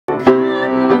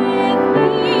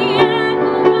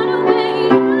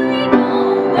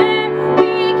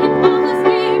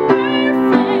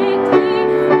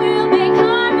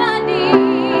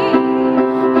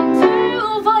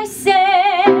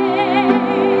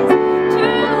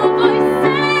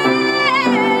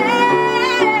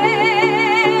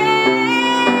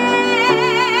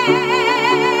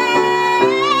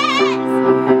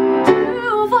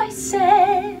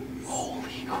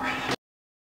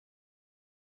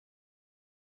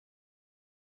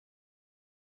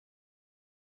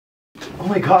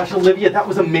my gosh, Olivia, that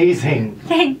was amazing.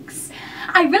 Thanks.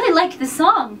 I really liked the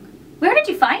song. Where did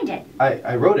you find it?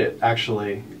 I wrote it,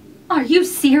 actually. Are you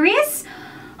serious?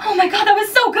 Oh my god, that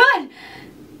was so good!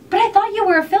 But I thought you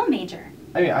were a film major.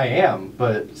 I mean, I am,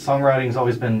 but songwriting's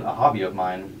always been a hobby of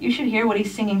mine. You should hear what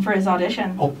he's singing for his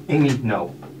audition. Oh, Amy,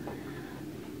 no.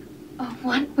 Oh,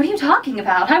 what are you talking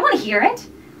about? I want to hear it.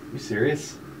 You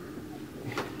serious?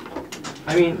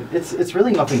 I mean, it's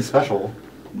really nothing special.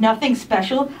 Nothing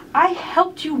special? I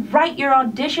helped you write your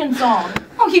audition song.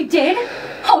 Oh, you did?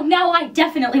 Oh, now I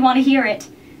definitely want to hear it.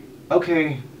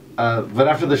 Okay, but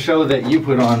after the show that you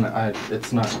put on,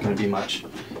 it's not going to be much.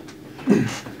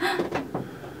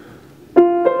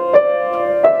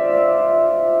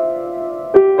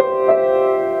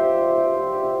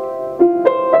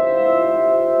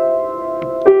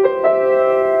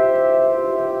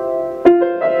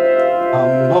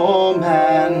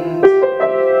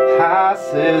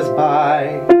 Passes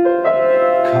by,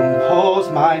 compose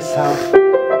myself,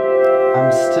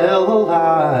 I'm still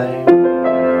alive.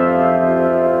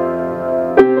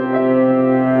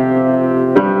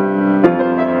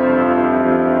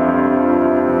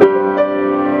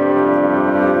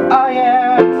 I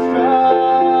am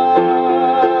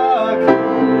struck,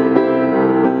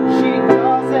 she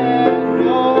doesn't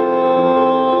know.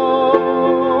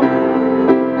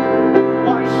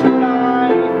 Why should I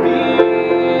feel?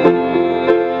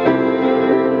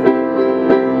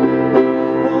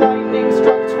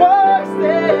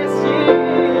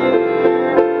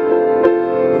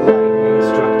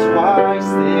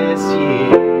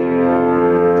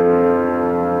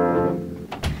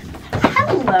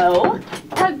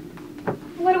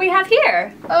 What do we have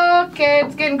here? Okay,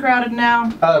 it's getting crowded now.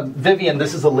 Vivian,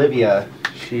 this is Olivia.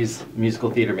 She's a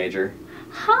musical theater major.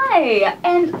 Hi,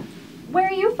 and where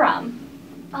are you from?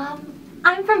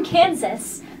 I'm from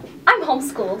Kansas. I'm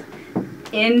homeschooled.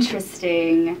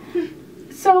 Interesting.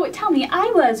 So tell me,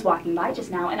 I was walking by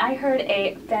just now and I heard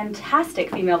a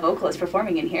fantastic female vocalist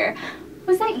performing in here.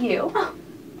 Was that you? Oh,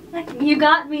 you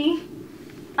got me.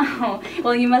 Oh,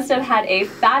 well, you must have had a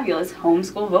fabulous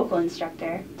homeschool vocal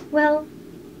instructor. Well,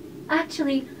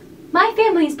 actually, my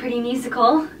family's pretty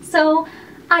musical, so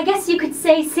I guess you could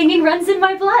say singing runs in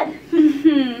my blood.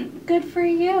 Good for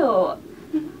you.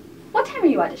 What time are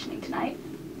you auditioning tonight?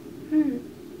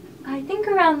 I think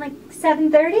around like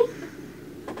 7:30.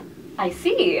 I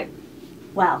see.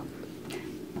 Well,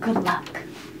 good luck.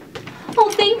 Oh,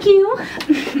 thank you.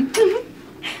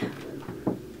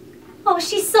 Oh,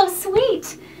 she's so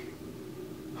sweet.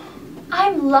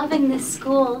 I'm loving this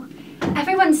school.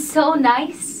 Everyone's so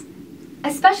nice.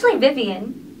 Especially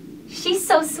Vivian. She's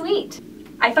so sweet.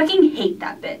 I fucking hate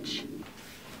that bitch.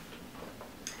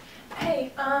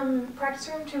 Hey, practice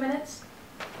room, 2 minutes.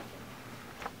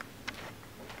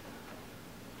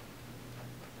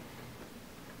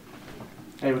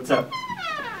 Hey, what's up?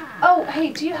 Oh,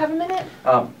 hey, do you have a minute?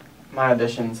 My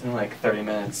audition's in like 30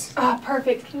 minutes. Ah,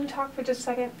 perfect. Can you talk for just a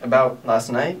second? About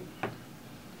last night?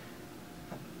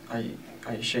 Are you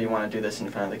sure you want to do this in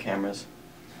front of the cameras?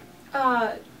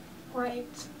 Right.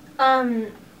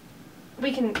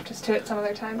 We can just do it some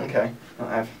other time. Okay. Well,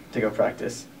 I have to go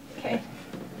practice. Okay.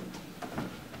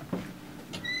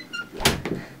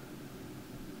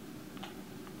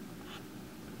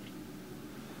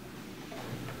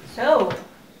 So,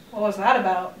 what was that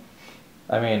about?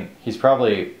 I mean, he's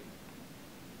probably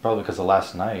because of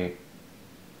last night.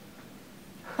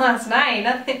 Last night?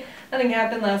 Nothing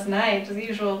happened last night. Just the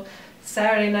usual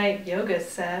Saturday night yoga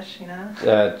sesh, you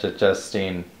know?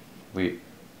 Justine, we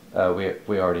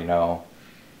already know.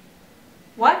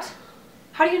 What?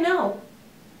 How do you know?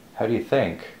 How do you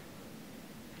think?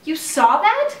 You saw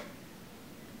that?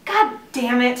 God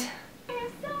damn it.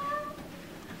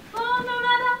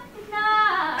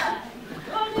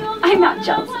 I'm not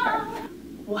jealous of her.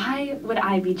 Why would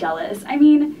I be jealous? I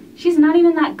mean, she's not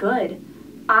even that good.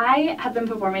 I have been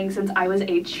performing since I was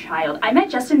a child. I met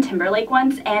Justin Timberlake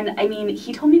once, and I mean,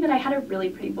 he told me that I had a really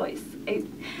pretty voice.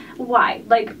 Why?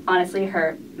 Like, honestly,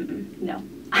 her, no.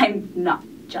 I'm not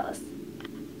jealous.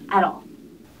 At all.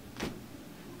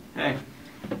 Hey.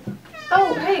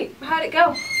 Oh, hey, how'd it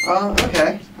go?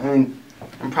 Okay. I mean,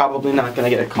 I'm probably not going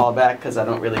to get a call back because I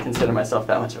don't really consider myself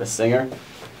that much of a singer.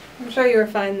 I'm sure you were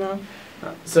fine, though.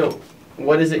 So,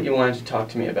 what is it you wanted to talk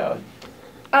to me about?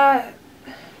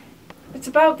 It's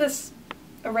about this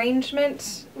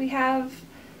arrangement we have.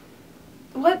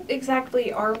 What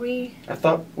exactly are we? I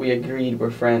thought we agreed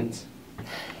we're friends.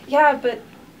 Yeah, but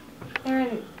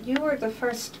Aaron, you were the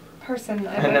first person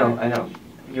I've I know.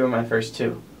 You were my first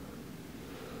too.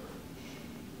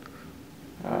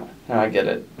 Now I get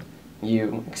it.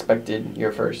 You expected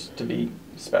your first to be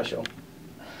special.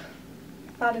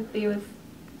 thought it'd be with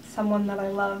someone that I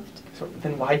loved. So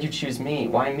then why'd you choose me?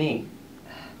 Why me?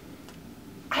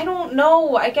 I don't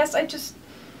know. I guess I just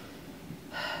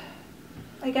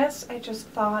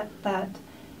thought that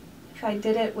if I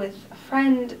did it with a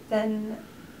friend, then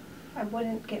I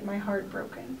wouldn't get my heart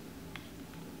broken.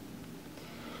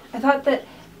 I thought that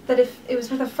if it was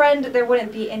with a friend, there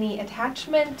wouldn't be any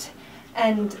attachment,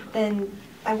 and then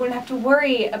I wouldn't have to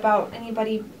worry about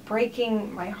anybody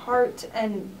breaking my heart.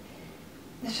 And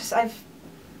it's just I've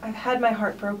had my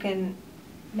heart broken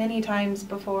many times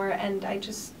before, and I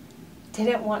just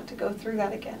didn't want to go through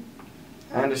that again.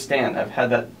 I understand. I've had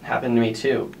that happen to me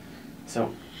too.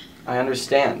 So, I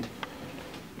understand.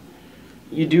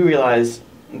 You do realize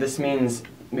this means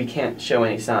we can't show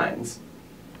any signs.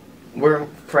 We're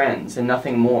friends and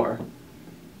nothing more.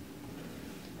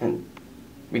 And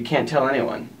we can't tell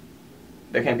anyone.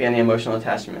 There can't be any emotional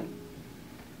attachment.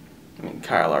 I mean,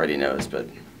 Kyle already knows, but...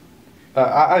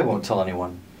 I won't tell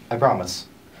anyone. I promise.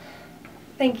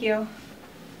 Thank you.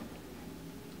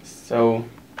 So,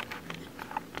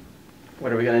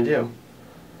 what are we gonna do?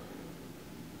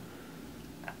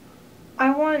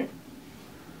 I want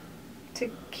to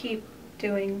keep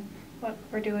doing what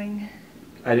we're doing.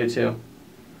 I do too.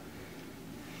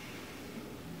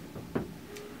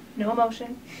 No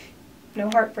emotion, no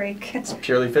heartbreak. It's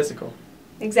purely physical.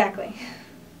 Exactly.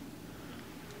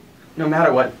 No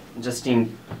matter what,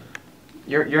 Justine,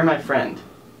 you're my friend,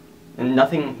 and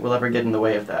nothing will ever get in the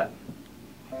way of that.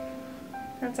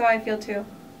 That's how I feel too.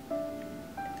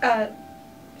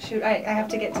 Shoot, I have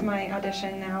to get to my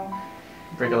audition now.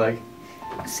 Break a leg.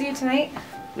 See you tonight.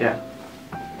 Yeah.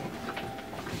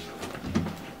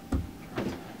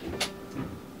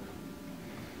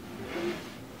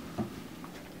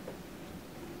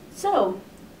 So,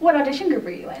 what audition group are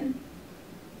you in?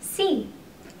 C.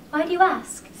 Why do you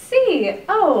ask? C.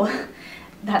 Oh,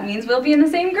 that means we'll be in the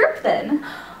same group then.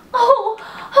 Oh,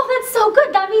 that's so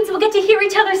good. That means we'll get to hear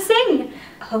each other sing.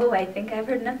 Oh, I think I've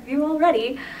heard enough of you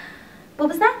already. What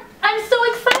was that? I'm so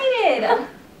excited!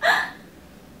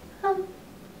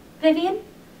 Vivian?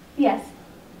 Yes.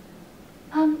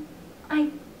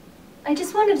 I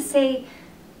just wanted to say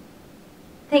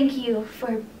thank you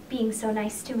for being so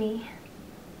nice to me.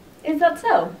 Is that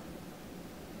so?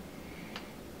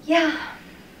 Yeah.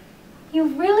 You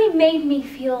really made me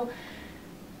feel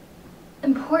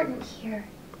important here.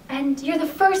 And you're the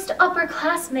first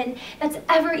upperclassman that's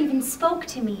ever even spoke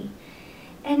to me.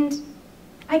 And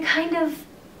I kind of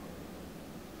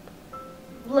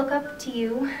look up to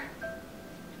you.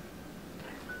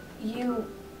 You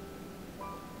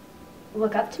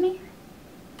look up to me?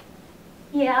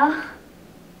 Yeah.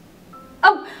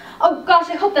 Oh gosh,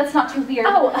 I hope that's not too weird.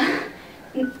 Oh,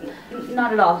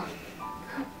 Not at all.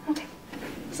 okay.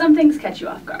 Some things catch you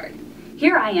off guard.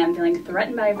 Here I am feeling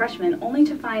threatened by a freshman only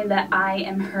to find that I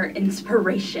am her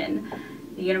inspiration.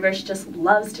 The universe just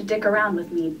loves to dick around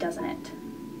with me, doesn't it?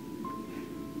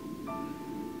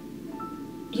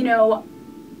 You know,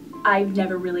 I've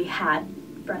never really had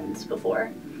friends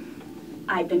before.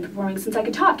 I've been performing since I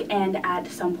could talk, and at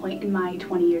some point in my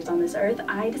 20 years on this earth,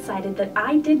 I decided that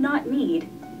I did not need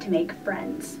to make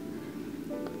friends.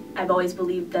 I've always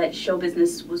believed that show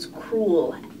business was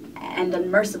cruel and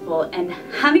unmerciful, and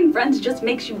having friends just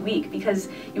makes you weak because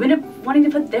you end up wanting to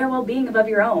put their well-being above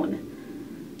your own.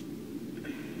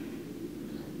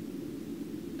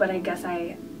 But I guess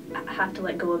I have to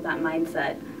let go of that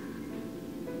mindset.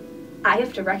 I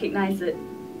have to recognize that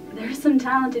there are some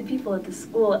talented people at the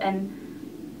school, and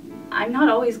I'm not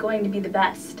always going to be the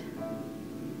best.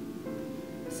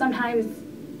 Sometimes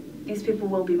these people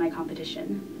will be my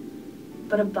competition.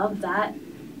 But above that,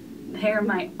 they're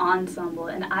my ensemble,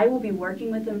 and I will be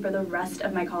working with them for the rest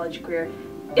of my college career,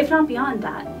 if not beyond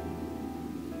that.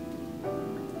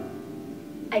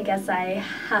 I guess I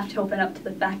have to open up to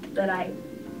the fact that I'm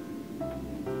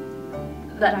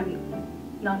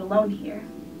not alone here.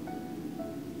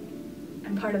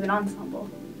 I'm part of an ensemble.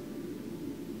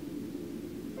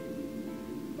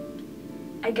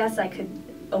 I guess I could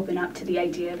open up to the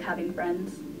idea of having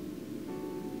friends.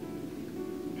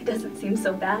 It doesn't seem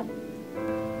so bad.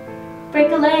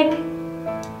 Break a leg.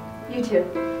 You too.